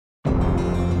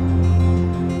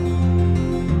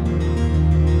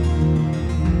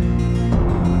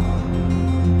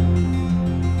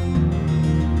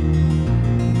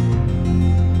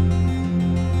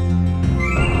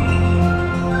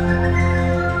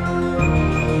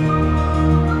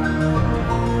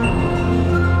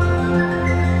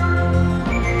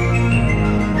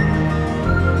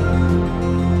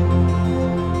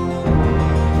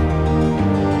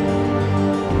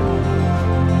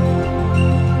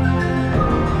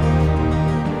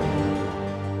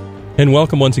And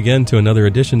welcome once again to another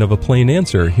edition of A Plain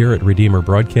Answer here at Redeemer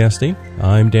Broadcasting.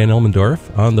 I'm Dan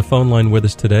Elmendorf. On the phone line with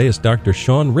us today is Dr.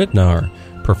 Sean Ritenour,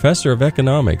 Professor of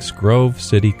Economics, Grove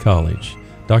City College.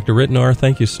 Dr. Ritenour,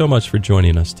 thank you so much for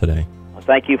joining us today. Well,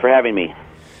 thank you for having me.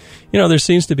 You know, there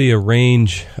seems to be a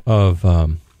range of...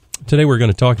 today we're going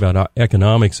to talk about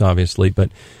economics, obviously, but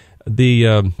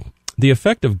the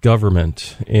effect of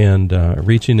government and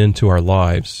reaching into our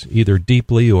lives, either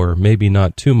deeply or maybe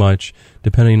not too much,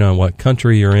 depending on what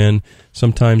country you're in.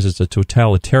 Sometimes it's a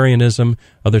totalitarianism.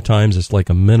 Other times it's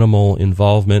like a minimal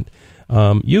involvement.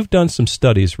 You've done some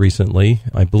studies recently.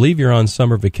 I believe you're on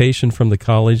summer vacation from the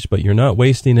college, but you're not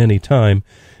wasting any time,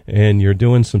 and you're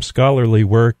doing some scholarly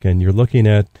work, and you're looking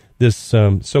at this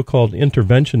so-called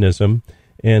interventionism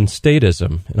and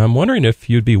statism. And I'm wondering if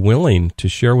you'd be willing to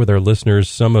share with our listeners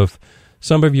some of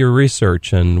your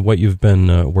research and what you've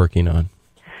been working on.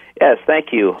 Yes,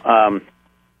 thank you.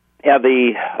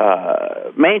 The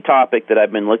main topic that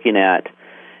I've been looking at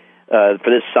for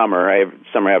this summer, I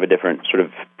have a different sort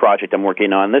of project I'm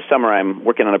working on. This summer I'm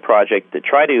working on a project to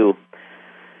try to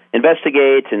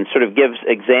investigate and sort of give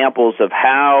examples of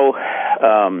how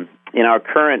in our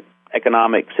current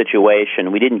economic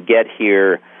situation, we didn't get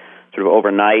here sort of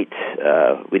overnight.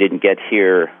 We didn't get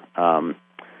here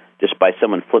just by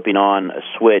someone flipping on a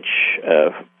switch.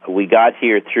 We got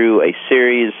here through a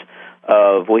series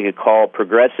of what we could call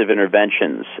progressive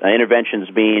interventions. Interventions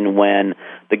being when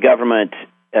the government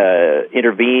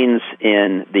intervenes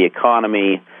in the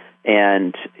economy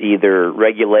and either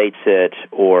regulates it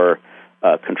or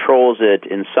controls it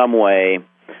in some way,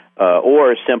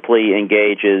 or simply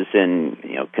engages in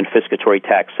confiscatory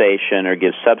taxation or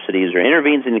gives subsidies or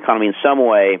intervenes in the economy in some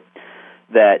way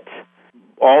that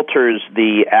alters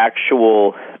the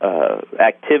actual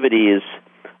activities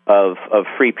of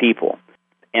free people.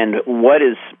 And what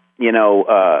is,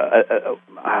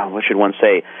 what should one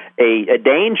say, a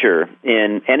danger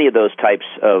in any of those types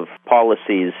of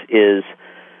policies is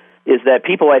that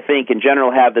people, I think, in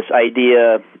general have this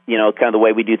idea, kind of the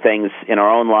way we do things in our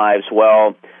own lives.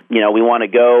 Well, we want to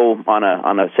go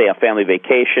on a family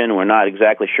vacation. We're not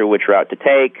exactly sure which route to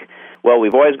take. Well,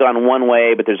 we've always gone one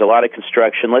way, but there's a lot of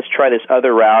construction. Let's try this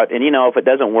other route. And, if it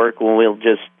doesn't work, we'll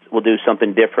do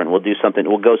something different.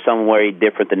 We'll go somewhere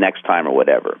different the next time or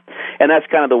whatever. And that's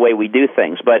kind of the way we do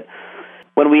things. But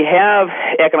when we have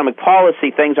economic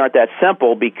policy, things aren't that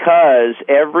simple, because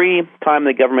every time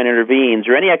the government intervenes,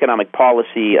 or any economic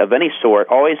policy of any sort,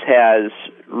 always has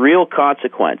real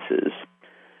consequences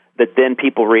that then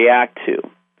people react to.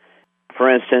 For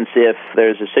instance, if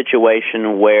there's a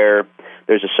situation where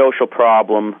there's a social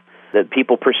problem that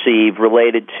people perceive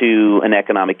related to an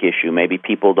economic issue, maybe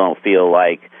people don't feel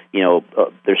like,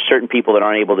 there's certain people that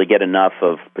aren't able to get enough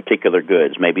of particular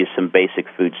goods, maybe some basic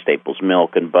food staples,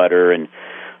 milk and butter and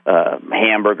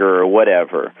hamburger or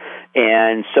whatever.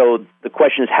 And so the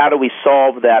question is, how do we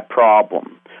solve that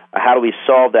problem?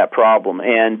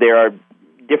 And there are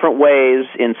different ways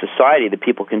in society that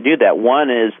people can do that. One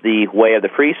is the way of the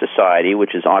free society,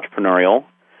 which is entrepreneurial,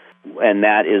 and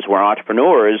that is where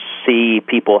entrepreneurs see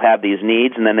people have these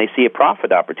needs, and then they see a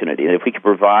profit opportunity. And if we can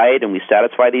provide and we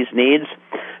satisfy these needs,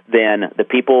 then the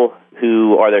people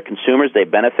who are their consumers, they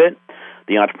benefit.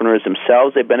 The entrepreneurs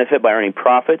themselves, they benefit by earning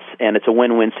profits, and it's a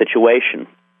win-win situation.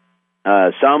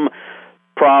 Some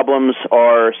problems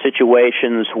are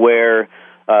situations where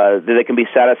they can be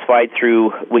satisfied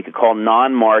through we could call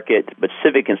non-market but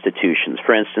civic institutions.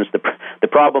 For instance, the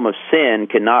problem of sin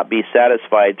cannot be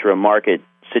satisfied through a market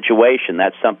situation.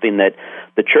 That's something that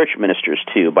the church ministers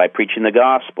to by preaching the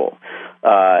gospel.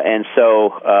 And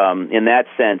so in that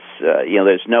sense,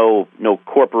 there's no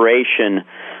corporation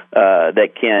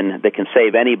that can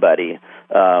save anybody.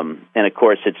 And of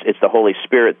course, it's the Holy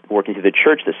Spirit working through the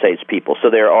church that saves people. So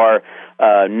there are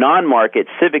non-market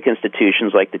civic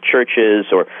institutions like the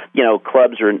churches or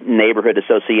clubs or neighborhood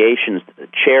associations,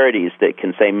 charities that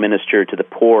can say minister to the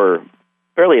poor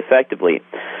fairly effectively.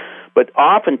 But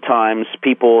oftentimes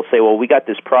people say, well, we got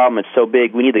this problem, it's so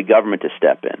big, we need the government to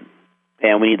step in.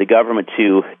 And we need the government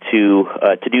to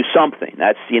do something.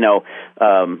 That's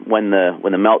when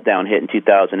the meltdown hit in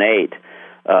 2008.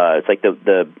 It's like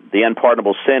the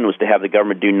unpardonable sin was to have the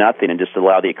government do nothing and just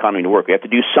allow the economy to work. We have to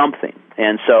do something.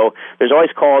 And so there's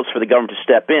always calls for the government to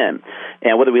step in.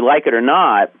 And whether we like it or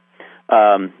not,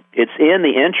 it's in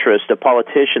the interest of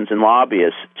politicians and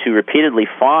lobbyists to repeatedly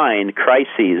find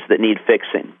crises that need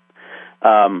fixing.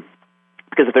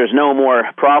 Because if there's no more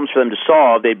problems for them to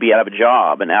solve, they'd be out of a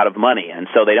job and out of money, and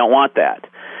so they don't want that.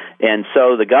 And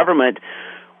so the government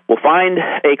will find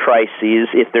a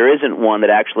crisis if there isn't one that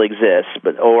actually exists,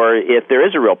 or if there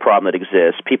is a real problem that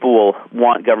exists, people will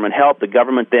want government help. The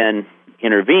government then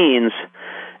intervenes.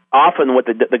 Often what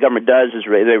the government does is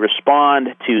they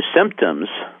respond to symptoms,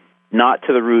 not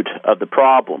to the root of the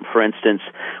problem. For instance,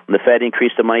 when the Fed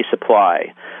increased the money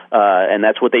supply, and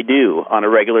that's what they do on a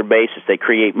regular basis. They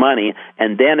create money,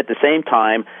 and then at the same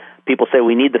time, people say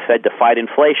we need the Fed to fight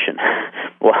inflation.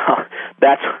 Well,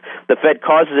 that's the Fed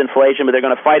causes inflation, but they're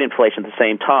going to fight inflation at the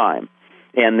same time.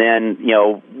 And then,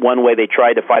 one way they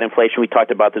tried to fight inflation, we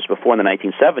talked about this before in the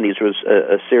 1970s, was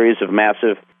a series of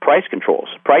massive price controls,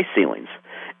 price ceilings.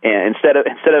 And instead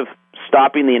of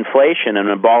stopping the inflation and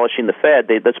abolishing the Fed,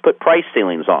 let's put price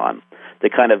ceilings on to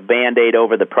kind of Band-Aid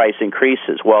over the price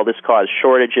increases. Well, this caused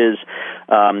shortages,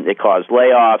 it caused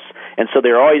layoffs, and so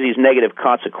there are always these negative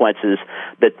consequences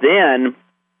that then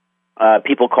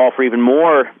people call for even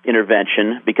more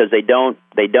intervention because they don't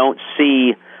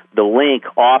see the link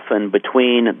often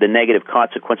between the negative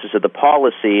consequences of the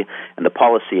policy and the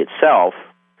policy itself.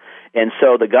 And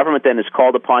so the government then is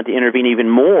called upon to intervene even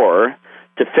more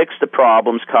to fix the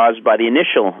problems caused by the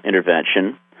initial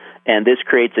intervention, and this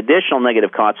creates additional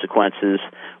negative consequences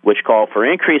which call for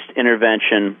increased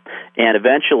intervention, and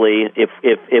eventually,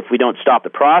 if we don't stop the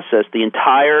process, the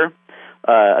entire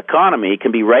economy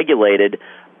can be regulated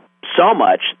so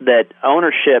much that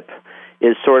ownership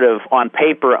is sort of on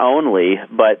paper only,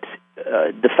 but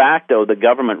de facto the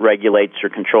government regulates or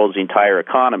controls the entire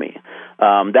economy.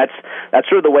 That's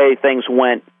sort of the way things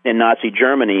went in Nazi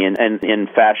Germany and in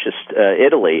fascist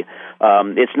Italy.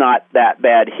 It's not that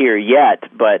bad here yet,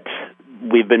 but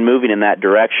we've been moving in that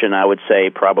direction, I would say,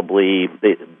 probably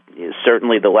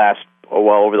certainly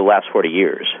over the last 40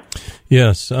 years.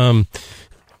 Yes.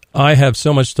 I have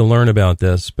so much to learn about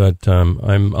this, but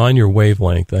I'm on your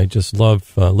wavelength. I just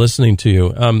love listening to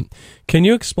you. Can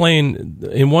you explain,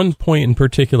 in one point in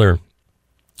particular,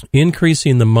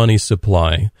 increasing the money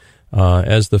supply,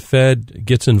 as the Fed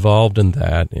gets involved in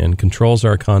that and controls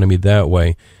our economy that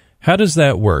way, how does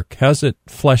that work? How does it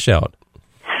flesh out?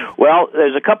 Well,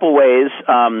 there's a couple ways.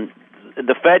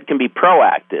 The Fed can be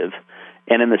proactive,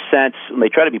 and in the sense, when they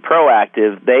try to be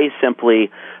proactive, they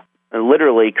simply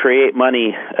literally create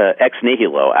money ex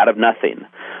nihilo, out of nothing,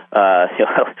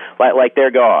 like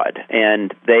they're God.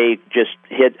 And they just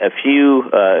hit a few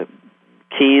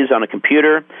keys on a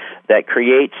computer that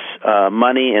creates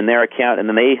money in their account, and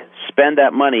then they spend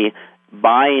that money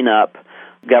buying up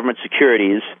government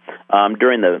securities. Right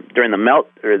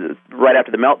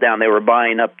after the meltdown, they were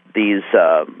buying up these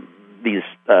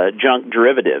junk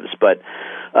derivatives, but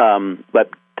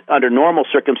under normal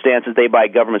circumstances, they buy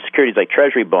government securities like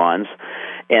Treasury bonds,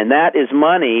 and that is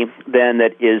money then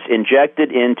that is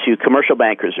injected into commercial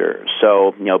bank reserves.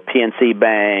 So, PNC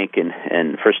Bank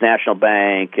and First National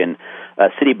Bank and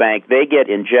Citibank, they get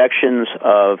injections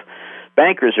of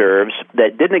bank reserves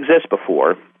that didn't exist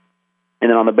before, and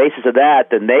then on the basis of that,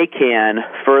 then they can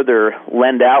further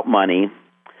lend out money,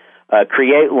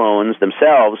 create loans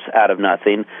themselves out of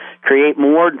nothing, create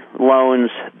more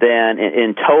loans than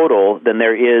in total than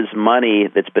there is money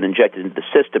that's been injected into the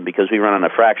system, because we run on a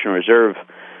fractional reserve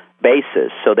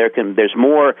basis. So there's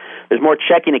more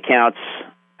checking accounts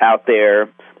out there.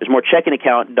 There's more checking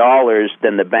account dollars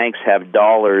than the banks have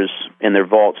dollars in their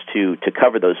vaults to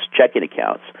cover those checking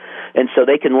accounts. And so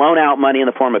they can loan out money in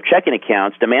the form of checking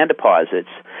accounts, demand deposits,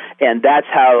 and that's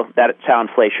how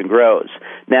inflation grows.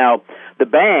 Now, the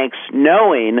banks,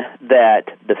 knowing that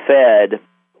the Fed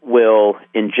will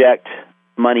inject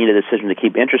money into the system to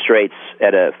keep interest rates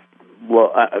at a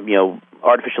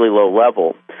artificially low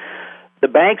level, the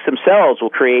banks themselves will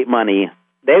create money.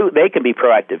 They can be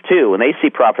proactive too. When they see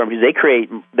profit opportunities,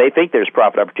 they think there's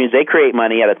profit opportunities. They create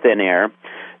money out of thin air.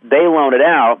 They loan it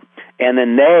out, and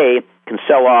then they can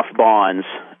sell off bonds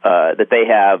that they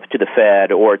have to the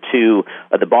Fed or to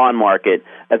the bond market.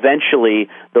 Eventually,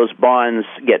 those bonds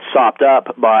get sopped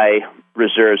up by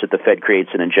reserves that the Fed creates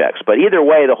and injects. But either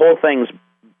way, the whole thing's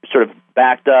sort of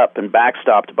backed up and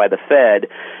backstopped by the Fed,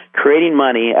 creating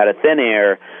money out of thin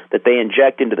air that they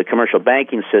inject into the commercial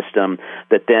banking system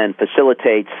that then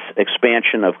facilitates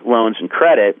expansion of loans and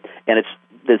credit. And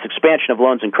this expansion of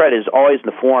loans and credit is always in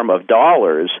the form of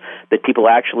dollars that people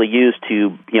actually use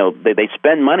to, they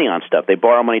spend money on stuff. They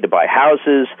borrow money to buy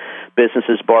houses.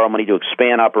 Businesses borrow money to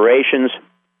expand operations.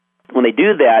 When they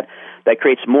do that, that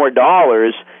creates more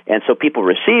dollars, and so people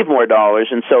receive more dollars,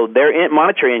 and so their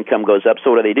monetary income goes up. So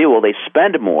what do? Well, they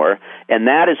spend more, and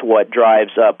that is what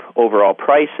drives up overall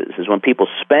prices, is when people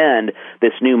spend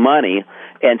this new money.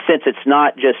 And since it's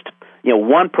not just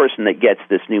one person that gets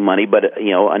this new money, but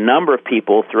a number of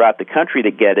people throughout the country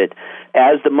that get it.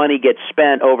 As the money gets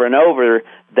spent over and over,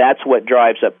 that's what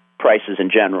drives up prices in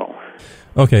general.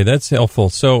 Okay, that's helpful.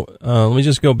 So let me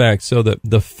just go back. So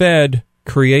the Fed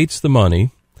creates the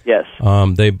money. Yes.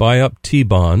 They buy up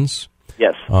T-bonds.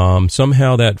 Yes.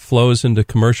 Somehow that flows into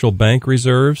commercial bank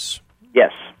reserves.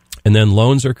 Yes. And then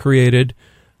loans are created.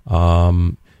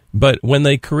 But when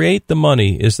they create the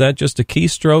money, is that just a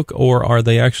keystroke, or are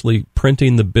they actually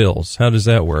printing the bills? How does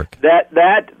that work?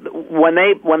 That when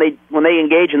they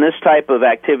engage in this type of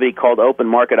activity called open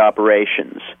market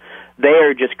operations, they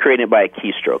are just creating it by a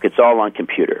keystroke. It's all on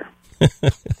computer.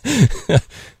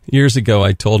 Years ago,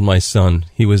 I told my son,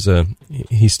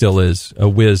 he still is, a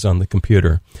whiz on the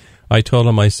computer. I told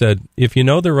him, I said, if you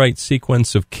know the right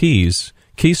sequence of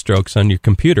keystrokes on your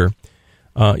computer,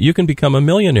 you can become a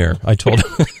millionaire, I told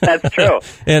him. That's true.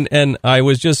 And I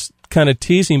was just kind of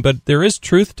teasing, but there is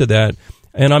truth to that.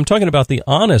 And I'm talking about the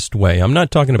honest way. I'm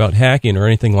not talking about hacking or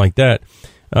anything like that.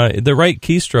 The right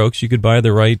keystrokes, you could buy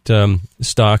the right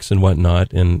stocks and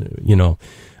whatnot, and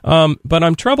but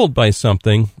I'm troubled by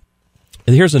something.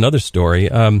 Here's another story.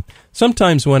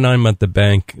 Sometimes when I'm at the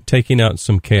bank taking out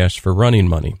some cash for running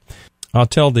money, I'll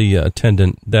tell the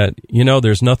attendant that,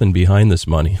 there's nothing behind this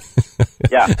money.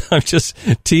 Yeah. I'm just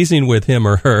teasing with him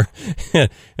or her.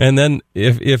 And then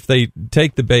if they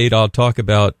take the bait, I'll talk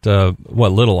about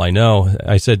what little I know.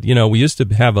 I said, we used to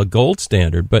have a gold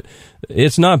standard, but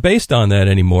it's not based on that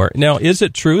anymore. Now, is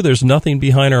it true there's nothing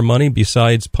behind our money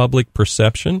besides public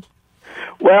perception?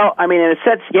 Well, I mean, in a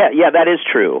sense, yeah, that is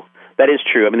true. That is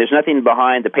true. I mean, there's nothing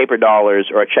behind the paper dollars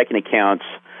or checking accounts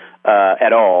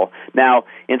at all. Now,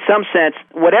 in some sense,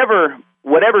 whatever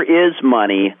is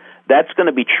money, that's going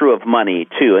to be true of money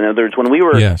too. In other words, when we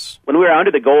were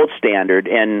under the gold standard,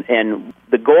 and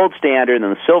the gold standard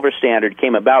and the silver standard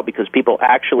came about because people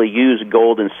actually used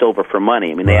gold and silver for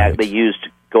money. I mean, they used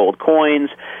gold coins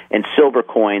and silver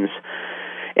coins,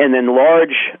 and then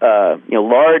large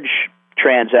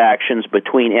transactions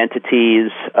between entities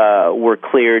were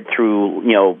cleared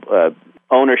through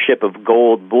ownership of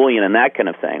gold bullion and that kind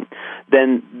of thing.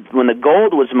 Then when the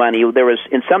gold was money, there was,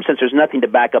 in some sense, there's nothing to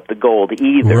back up the gold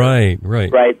either. Right.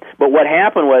 But what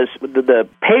happened was the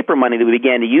paper money that we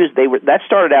began to use, that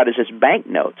started out as just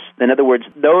banknotes. In other words,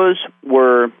 those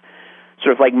were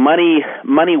sort of like money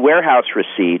warehouse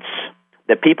receipts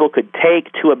that people could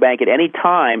take to a bank at any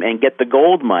time and get the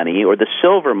gold money or the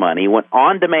silver money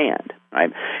on demand,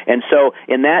 right? And so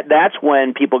in that's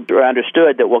when people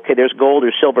understood that, okay, there's gold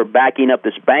or silver backing up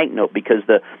this banknote, because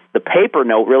the paper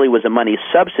note really was a money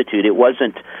substitute. It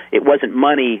wasn't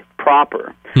money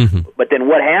proper. Mm-hmm. But then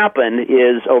what happened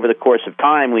is, over the course of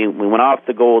time, we went off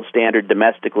the gold standard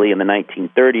domestically in the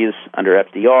 1930s under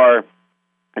FDR,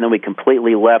 and then we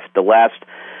completely left the last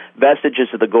vestiges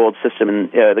of the gold system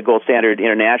and the gold standard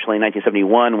internationally in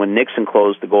 1971 when Nixon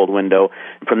closed the gold window.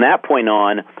 And from that point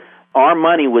on, our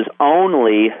money was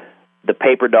only the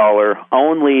paper dollar,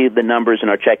 only the numbers in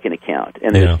our checking account.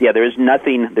 And there's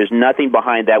nothing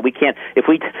behind that. We can't, if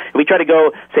we try to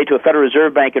go, say, to a Federal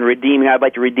Reserve Bank and redeem, I'd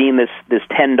like to redeem this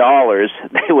 $10,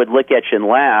 they would look at you and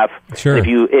laugh. Sure. If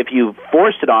you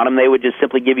forced it on them, they would just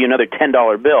simply give you another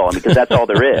 $10 bill, because that's all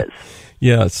there is.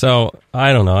 Yeah, so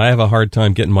I don't know. I have a hard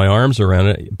time getting my arms around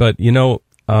it. But,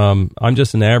 I'm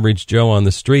just an average Joe on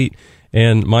the street,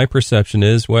 and my perception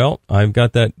is, well, I've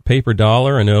got that paper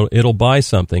dollar, and it'll buy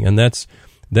something. And that's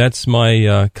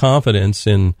my confidence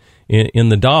in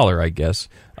the dollar, I guess.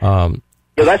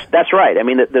 That's right. I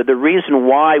mean, the reason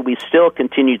why we still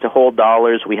continue to hold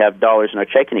dollars, we have dollars in our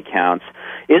checking accounts,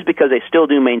 is because they still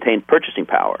do maintain purchasing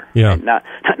power. Yeah. And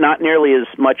not nearly as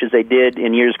much as they did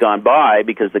in years gone by,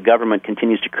 because the government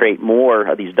continues to create more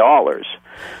of these dollars.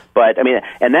 But, I mean,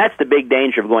 and that's the big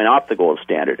danger of going off the gold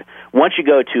standard. Once you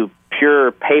go to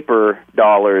pure paper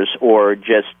dollars, or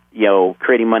just,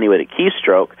 creating money with a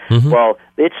keystroke, mm-hmm. Well,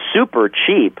 it's super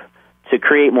cheap to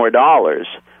create more dollars,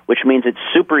 which means it's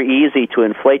super easy to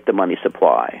inflate the money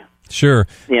supply. Sure.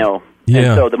 Yeah.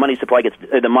 And so the money supply the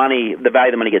value of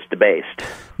the money gets debased.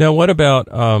 Now, what about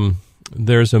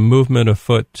there's a movement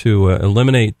afoot to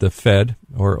eliminate the Fed,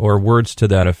 or words to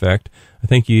that effect? I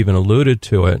think you even alluded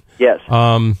to it. Yes.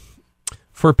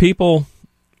 For people,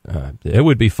 it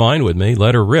would be fine with me.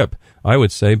 Let her rip, I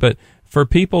would say. But for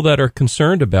people that are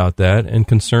concerned about that, and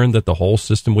concerned that the whole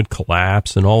system would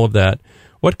collapse and all of that,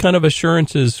 what kind of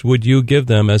assurances would you give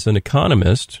them as an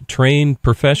economist, trained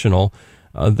professional,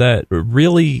 that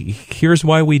really, here's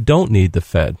why we don't need the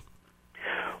Fed?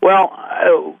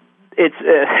 Well, it's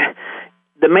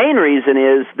the main reason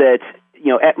is that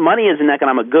money is an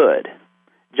economic good,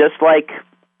 just like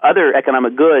other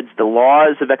economic goods, the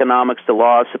laws of economics, the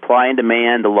law of supply and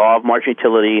demand, the law of marginal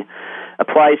utility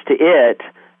applies to it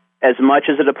as much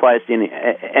as it applies to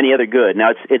any other good.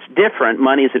 Now, it's different.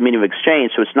 Money is a medium of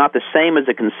exchange, so it's not the same as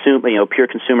a pure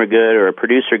consumer good or a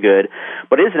producer good,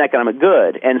 but it is an economic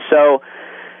good. And so,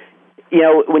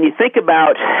 when you think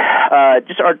about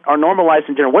just our normal lives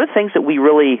in general, what are things that we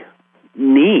really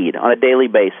need on a daily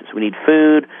basis? We need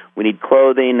food, we need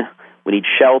clothing, we need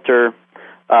shelter,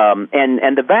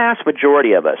 and the vast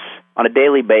majority of us on a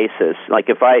daily basis, like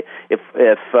if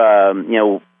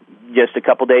just a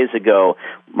couple days ago,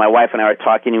 my wife and I were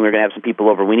talking, and we were going to have some people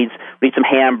over. We need some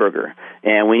hamburger,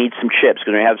 and we need some chips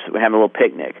because we're having a little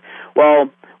picnic. Well,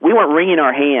 we weren't wringing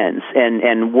our hands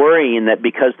and worrying that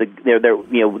because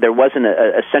there wasn't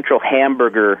a central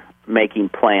hamburger making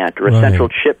plant or a central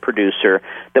chip producer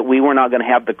that we were not going to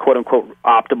have the quote unquote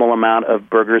optimal amount of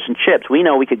burgers and chips. We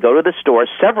know we could go to the store,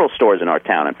 several stores in our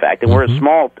town, in fact, and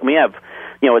we have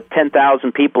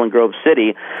 10,000 people in Grove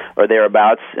City or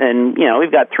thereabouts, and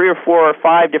we've got 3 or 4 or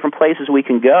 5 different places we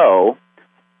can go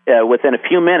within a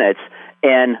few minutes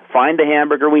and find the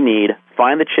hamburger we need,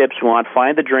 find the chips we want,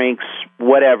 find the drinks,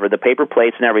 whatever, the paper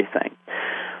plates and everything.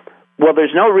 Well,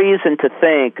 there's no reason to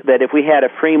think that if we had a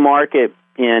free market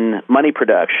in money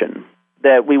production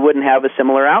that we wouldn't have a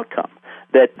similar outcome,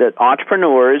 that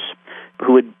entrepreneurs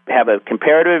who would have a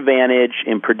comparative advantage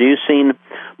in producing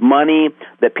money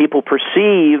that people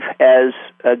perceive as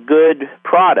a good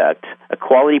product, a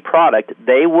quality product,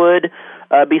 they would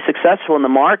be successful in the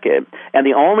market. And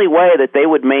the only way that they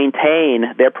would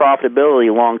maintain their profitability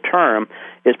long term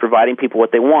is providing people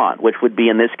what they want, which would be,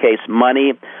 in this case,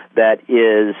 money that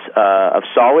is of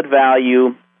solid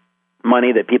value,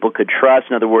 money that people could trust.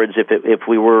 In other words, if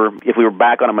we were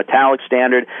back on a metallic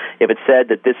standard, if it said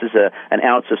that this is an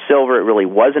ounce of silver, it really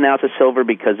was an ounce of silver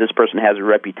because this person has a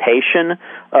reputation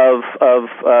of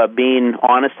being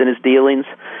honest in his dealings.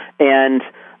 And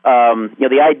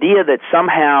the idea that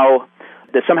somehow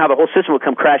the whole system would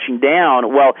come crashing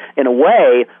down, well, in a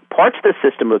way, parts of the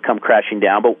system would come crashing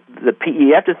down, but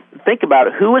you have to think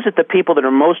about who is it the people that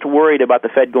are most worried about the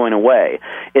Fed going away?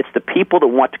 It's the people that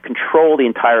want to control the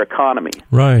entire economy.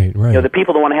 Right. The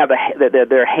people that want to have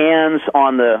their hands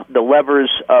on the levers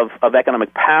of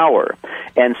economic power.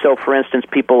 And so, for instance,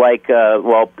 people like,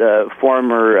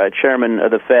 former chairman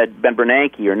of the Fed, Ben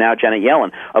Bernanke, or now Janet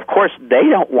Yellen, of course, they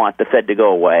don't want the Fed to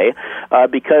go away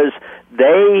because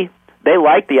they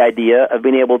like the idea of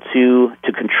being able to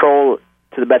control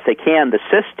to the best they can the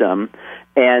system,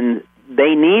 and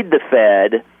they need the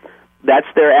Fed. That's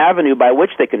their avenue by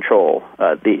which they control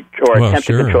attempt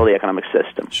to control the economic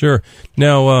system. Sure.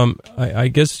 Now, I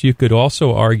guess you could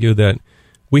also argue that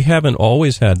we haven't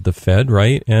always had the Fed,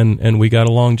 right? And we got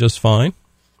along just fine.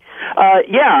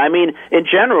 In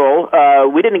general,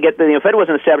 we didn't get the Fed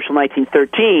wasn't established in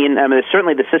 1913.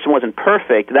 Certainly the system wasn't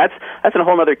perfect. That's a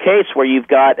whole other case where you've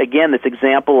got, again, this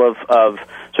example of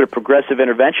sort of progressive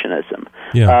interventionism.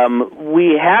 Yeah.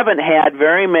 We haven't had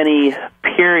very many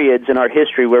periods in our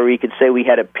history where we could say we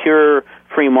had a pure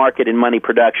free market in money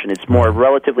production. It's more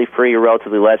relatively free or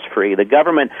relatively less free.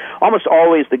 Almost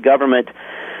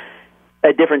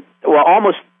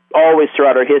always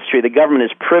throughout our history, the government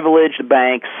has privileged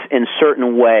banks in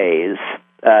certain ways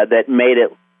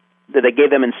that gave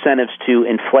them incentives to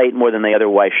inflate more than they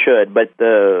otherwise should. But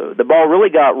the ball really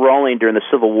got rolling during the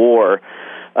Civil War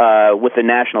with the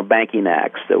National Banking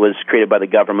Act that was created by the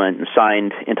government and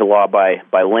signed into law by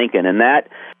Lincoln. And that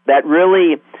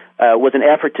really was an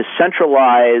effort to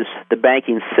centralize the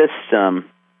banking system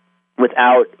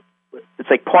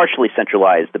partially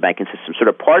centralized the banking system, sort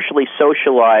of partially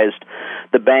socialized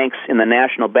the banks in the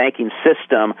national banking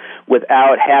system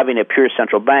without having a pure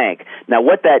central bank. Now,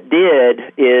 what that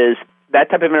did is that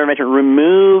type of intervention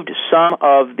removed some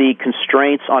of the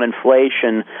constraints on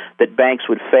inflation that banks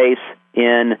would face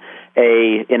in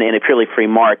a purely free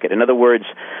market. In other words,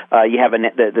 you have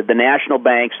the national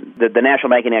banks. The National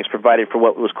Banking Act provided for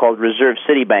what was called reserve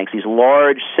city banks, these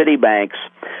large city banks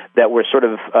that were sort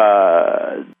of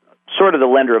the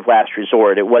lender of last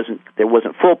resort. It wasn't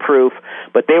foolproof,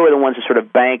 but they were the ones that sort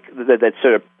of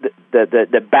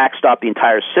that backstopped the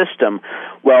entire system.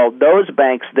 Well, those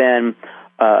banks then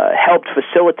helped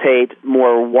facilitate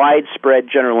more widespread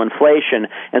general inflation,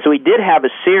 and so we did have a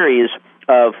series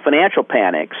of financial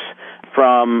panics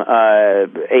from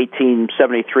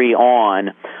 1873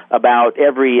 on.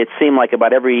 It seemed like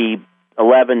about every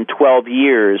 11, 12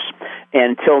 years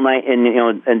until in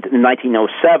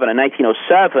 1907. And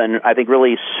 1907, I think,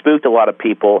 really spooked a lot of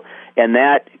people, and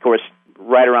that, of course,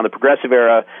 right around the Progressive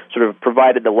era, sort of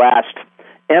provided the last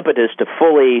impetus to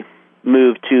fully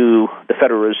move to the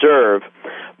Federal Reserve.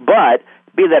 But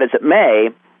be that as it may,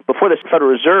 before the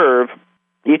Federal Reserve,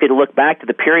 you could look back to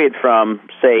the period from,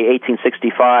 say,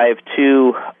 1865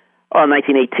 to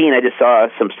 1918. I just saw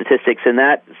some statistics, and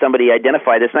that somebody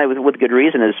identified this, and with good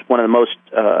reason, as one of the most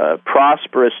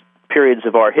prosperous periods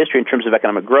of our history in terms of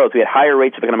economic growth. We had higher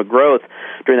rates of economic growth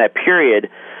during that period,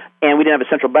 and we didn't have a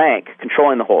central bank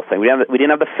controlling the whole thing. We didn't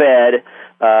have the Fed.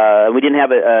 We didn't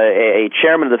have a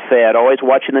chairman of the Fed always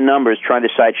watching the numbers, trying to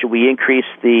decide, should we increase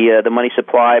the money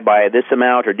supply by this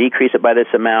amount or decrease it by this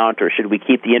amount, or should we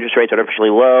keep the interest rates artificially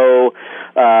low?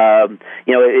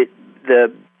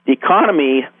 The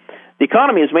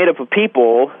economy is made up of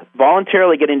people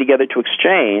voluntarily getting together to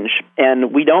exchange,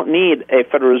 and we don't need a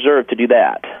Federal Reserve to do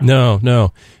that.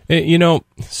 No.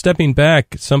 Stepping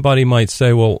back, somebody might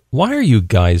say, well, why are you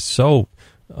guys so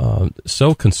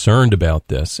concerned about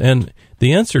this? And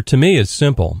the answer to me is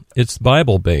simple. It's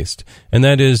Bible-based, and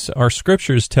that is our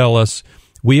scriptures tell us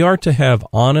we are to have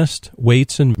honest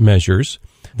weights and measures.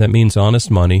 That means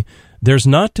honest money. There's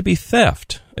not to be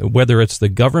theft, whether it's the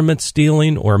government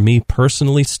stealing or me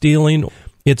personally stealing.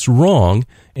 It's wrong,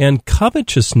 and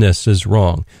covetousness is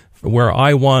wrong, where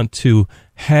I want to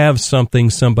have something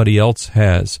somebody else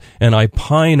has, and I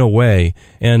pine away,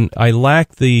 and I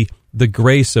lack the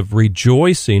grace of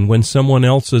rejoicing when someone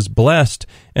else is blessed,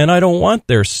 and I don't want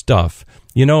their stuff.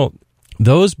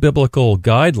 Those biblical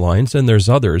guidelines, and there's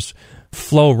others,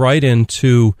 flow right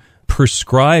into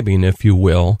prescribing, if you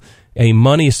will, a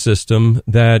money system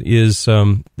that is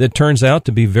that turns out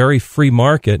to be very free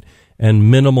market and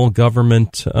minimal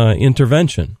government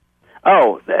intervention.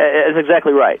 Oh, that's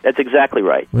exactly right.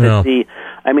 Yeah. The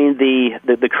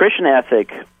Christian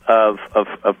ethic of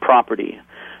property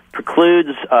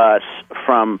precludes us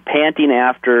from panting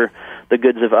after the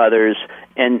goods of others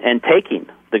and taking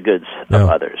the goods of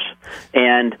others.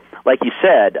 And like you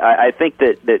said, I think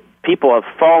that people have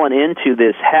fallen into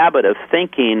this habit of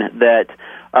thinking that,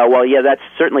 that's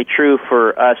certainly true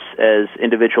for us as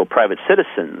individual private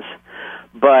citizens,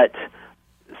 but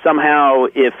somehow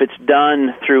if it's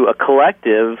done through a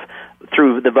collective,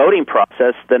 through the voting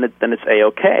process, then it's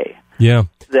A-okay. Yeah.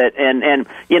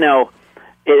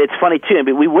 It's funny too. I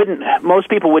mean, most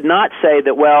people would not say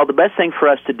that, well, the best thing for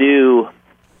us to do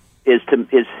is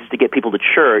to get people to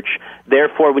church.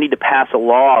 Therefore, we need to pass a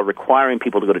law requiring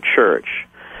people to go to church.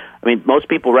 I mean, most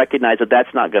people recognize that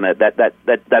that's not going to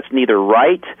that's neither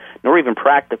right nor even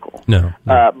practical. No.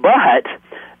 But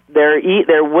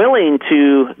they're willing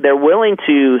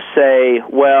to say,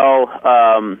 well,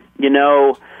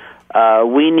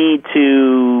 we need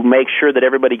to make sure that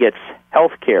everybody gets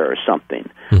health care or something.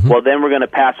 Mm-hmm. Well, then we're going to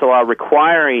pass a law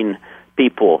requiring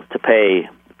people to pay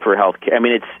for health care. I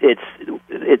mean,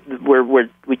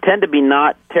 we tend to be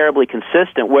not terribly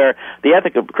consistent. Where the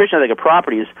Christian ethic of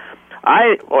property is,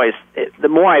 the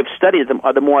more I've studied it,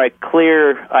 the more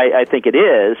clear I think it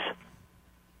is,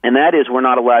 and that is we're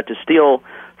not allowed to steal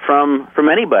from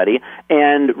anybody,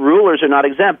 and rulers are not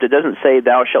exempt. It doesn't say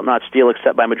thou shalt not steal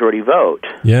except by majority vote.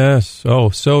 Yes,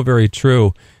 so very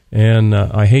true. And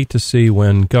I hate to see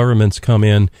when governments come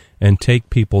in and take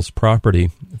people's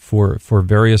property for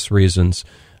various reasons.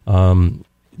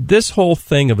 This whole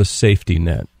thing of a safety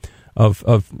net,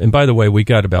 and by the way, we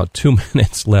got about 2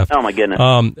 minutes left. Oh my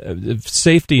goodness!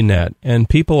 Safety net, and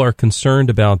people are concerned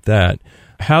about that.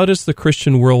 How does the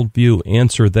Christian worldview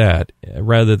answer that,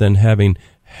 rather than having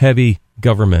heavy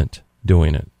government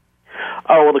doing it?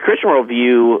 Oh, well, the Christian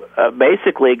worldview,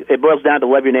 basically, it boils down to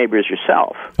love your neighbor as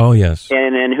yourself. Oh, yes.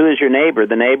 And who is your neighbor?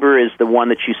 The neighbor is the one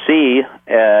that you see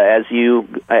as you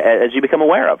become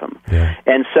aware of him. Yeah.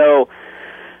 And so,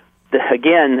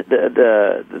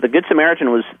 the Good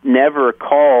Samaritan was never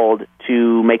called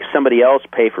to make somebody else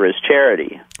pay for his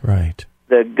charity. Right.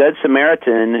 The Good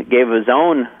Samaritan gave of his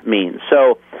own means.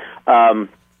 So,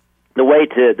 the way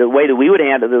that we would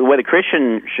handle, the way the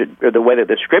Christian should, or the way that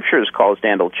the Scriptures call us to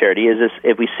handle charity is this: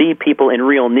 if we see people in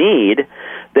real need,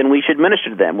 then we should minister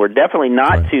to them. We're definitely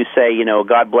not to say,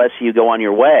 God bless you, go on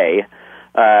your way.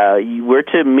 We're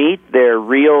to meet their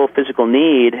real physical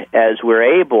need as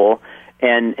we're able,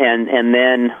 and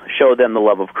then show them the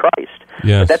love of Christ.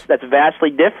 Yes. But that's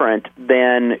vastly different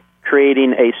than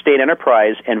creating a state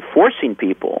enterprise and forcing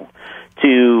people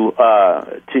to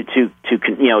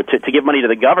give money to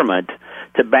the government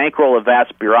to bankroll a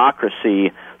vast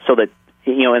bureaucracy, so that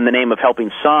in the name of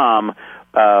helping some,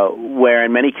 where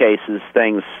in many cases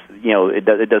things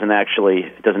it doesn't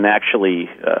actually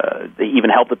even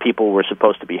help the people we're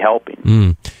supposed to be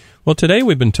helping. Well, today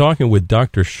we've been talking with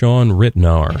Dr. Sean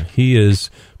Ritenour. He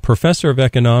is professor of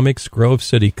economics, Grove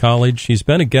City College. He's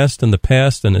been a guest in the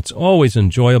past, and it's always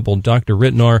enjoyable. Dr.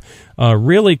 Ritenour,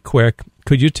 really quick,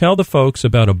 could you tell the folks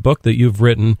about a book that you've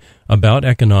written about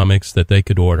economics that they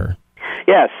could order?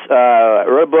 Yes. I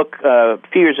wrote a book a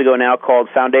few years ago now called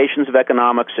Foundations of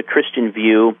Economics, A Christian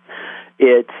View.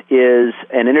 It is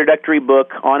an introductory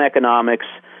book on economics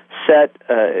set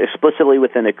explicitly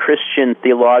within a Christian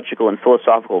theological and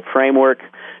philosophical framework,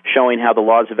 showing how the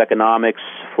laws of economics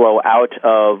flow out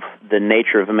of the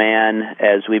nature of man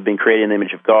as we've been created in the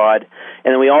image of God.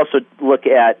 And then we also look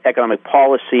at economic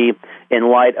policy in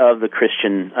light of the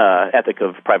Christian ethic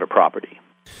of private property.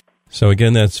 So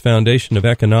again, that's Foundation of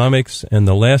Economics, and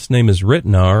the last name is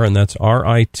Ritenour, and that's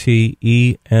Ritenour.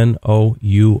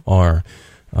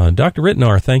 Dr.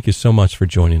 Ritenour, thank you so much for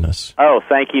joining us. Oh,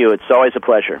 thank you. It's always a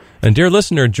pleasure. And dear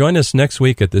listener, join us next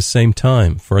week at this same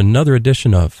time for another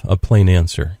edition of A Plain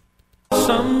Answer.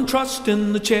 Some trust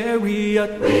in the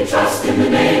chariot. We trust in the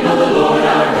name of the Lord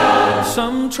our God.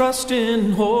 Some trust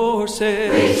in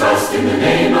horses. We trust in the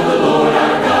name of the Lord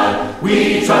our God.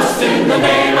 We trust in the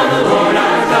name of the Lord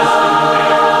our God.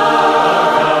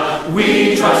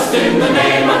 We trust in the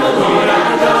name of the Lord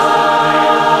our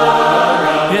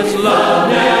God. His love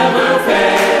never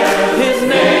fails. His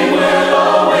name will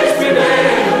always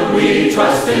prevail. We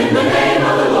trust in the name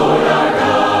of the Lord our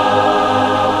God.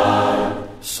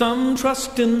 Some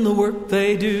trust in the work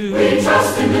they do. We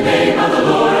trust in the name of the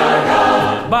Lord our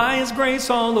God. By His grace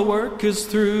all the work is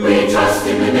through. We trust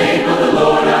in the name of the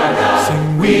Lord our God.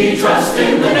 Sing, we trust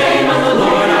in the name of the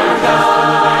Lord our God.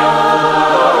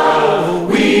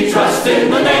 We trust in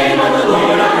the name of the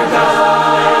Lord our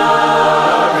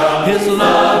God. His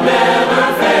love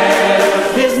never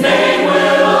fails. His name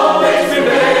will always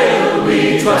prevail.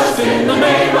 We trust in the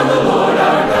name of the Lord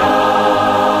our God.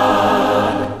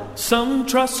 Some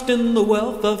trust in the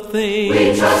wealth of things.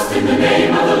 We trust in the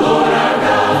name of the Lord our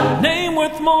God. A name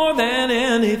worth more than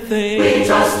anything. We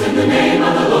trust in the name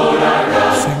of the Lord our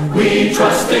God. Sing, we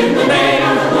trust in the name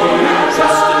of the Lord our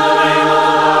trust in the name of the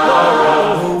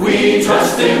Lord. We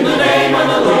trust in the name of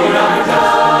the Lord our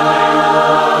God.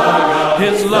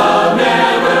 His love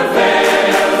never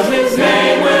fails. His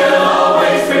name will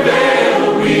always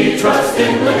prevail. We trust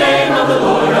in the name of the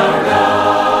Lord our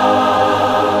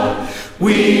God.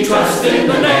 We trust in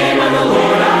the name of the Lord